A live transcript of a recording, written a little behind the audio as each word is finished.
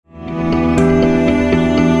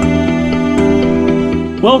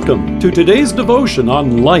Welcome to today's devotion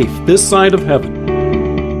on life this side of heaven.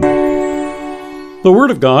 The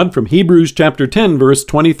Word of God from Hebrews chapter 10, verse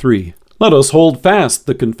 23. Let us hold fast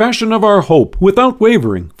the confession of our hope without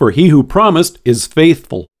wavering, for he who promised is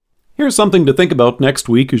faithful. Here's something to think about next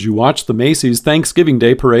week as you watch the Macy's Thanksgiving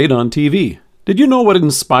Day Parade on TV. Did you know what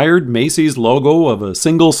inspired Macy's logo of a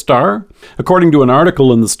single star? According to an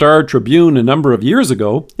article in the Star Tribune a number of years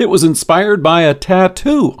ago, it was inspired by a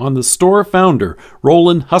tattoo on the store founder,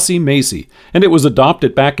 Roland Hussey Macy, and it was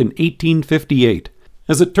adopted back in 1858.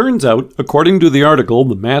 As it turns out, according to the article,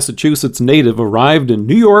 the Massachusetts native arrived in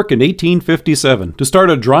New York in 1857 to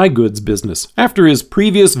start a dry goods business after his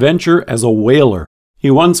previous venture as a whaler.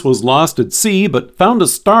 He once was lost at sea but found a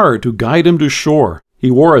star to guide him to shore. He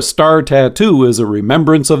wore a star tattoo as a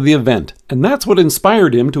remembrance of the event, and that's what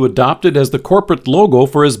inspired him to adopt it as the corporate logo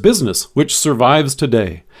for his business, which survives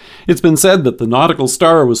today. It's been said that the nautical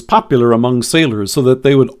star was popular among sailors so that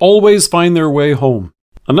they would always find their way home.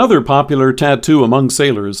 Another popular tattoo among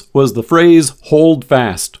sailors was the phrase, "hold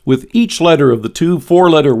fast," with each letter of the two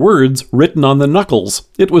four-letter words written on the knuckles.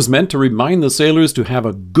 It was meant to remind the sailors to have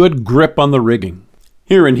a good grip on the rigging.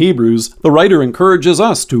 Here in Hebrews, the writer encourages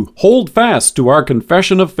us to hold fast to our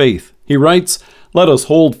confession of faith. He writes, "Let us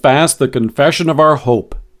hold fast the confession of our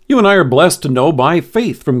hope." You and I are blessed to know by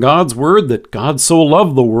faith from God's Word that God so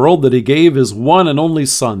loved the world that He gave His one and only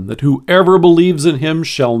Son, that whoever believes in Him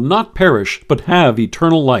shall not perish but have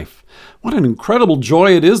eternal life. What an incredible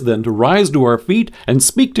joy it is then to rise to our feet and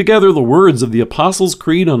speak together the words of the Apostles'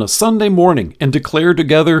 Creed on a Sunday morning and declare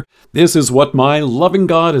together, "This is what my loving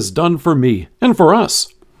God has done for me and for us."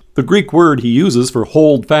 The Greek word he uses for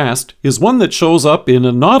hold fast is one that shows up in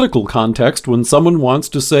a nautical context when someone wants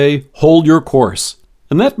to say, "hold your course."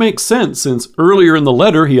 And that makes sense since earlier in the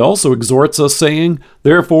letter he also exhorts us saying,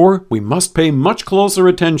 "Therefore we must pay much closer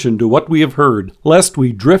attention to what we have heard, lest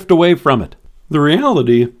we drift away from it." The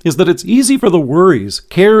reality is that it's easy for the worries,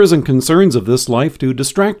 cares, and concerns of this life to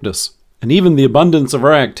distract us. And even the abundance of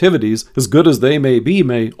our activities, as good as they may be,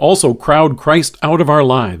 may also crowd Christ out of our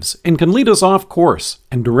lives and can lead us off course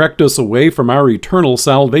and direct us away from our eternal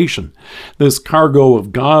salvation. This cargo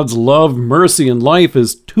of God's love, mercy, and life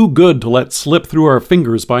is too good to let slip through our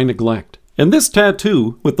fingers by neglect. And this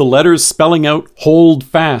tattoo, with the letters spelling out "hold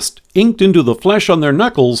fast" inked into the flesh on their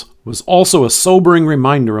knuckles, was also a sobering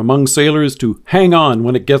reminder among sailors to hang on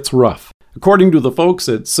when it gets rough. According to the folks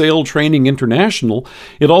at Sail Training International,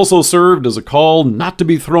 it also served as a call not to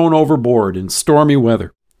be thrown overboard in stormy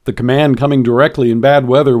weather. The command coming directly in bad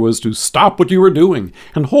weather was to stop what you were doing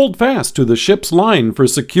and hold fast to the ship's line for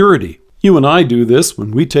security. You and I do this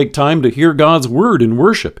when we take time to hear God's Word in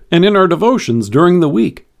worship and in our devotions during the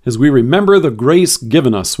week, as we remember the grace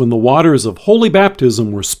given us when the waters of holy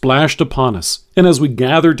baptism were splashed upon us, and as we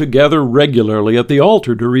gather together regularly at the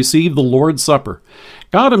altar to receive the Lord's Supper.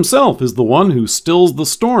 God Himself is the one who stills the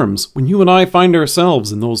storms when you and I find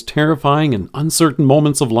ourselves in those terrifying and uncertain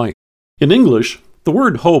moments of life. In English, the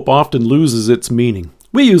word hope often loses its meaning.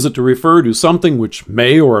 We use it to refer to something which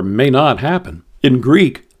may or may not happen. In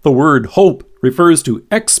Greek, the word hope refers to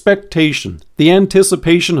expectation, the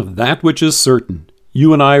anticipation of that which is certain.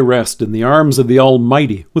 You and I rest in the arms of the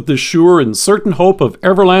Almighty with the sure and certain hope of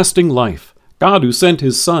everlasting life. God, who sent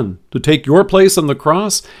His Son to take your place on the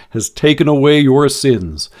cross, has taken away your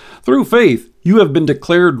sins. Through faith, you have been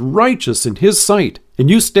declared righteous in His sight, and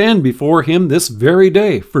you stand before Him this very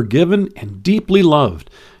day, forgiven and deeply loved.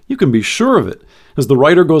 You can be sure of it. As the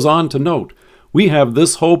writer goes on to note, we have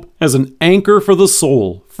this hope as an anchor for the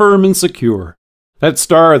soul, firm and secure. That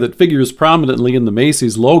star that figures prominently in the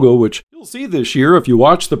Macy's logo, which you'll see this year if you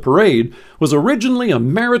watch the parade, was originally a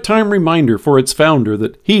maritime reminder for its founder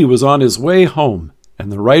that he was on his way home.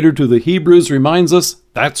 And the writer to the Hebrews reminds us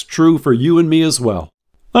that's true for you and me as well.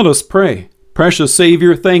 Let us pray. Precious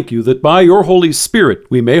Savior, thank you that by your Holy Spirit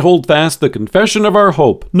we may hold fast the confession of our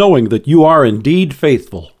hope, knowing that you are indeed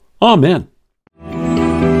faithful. Amen.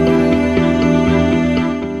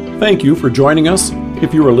 Thank you for joining us.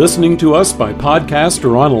 If you are listening to us by podcast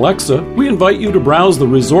or on Alexa, we invite you to browse the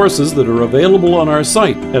resources that are available on our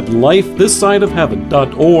site at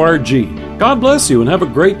lifethissideofheaven.org. God bless you and have a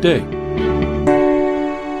great day.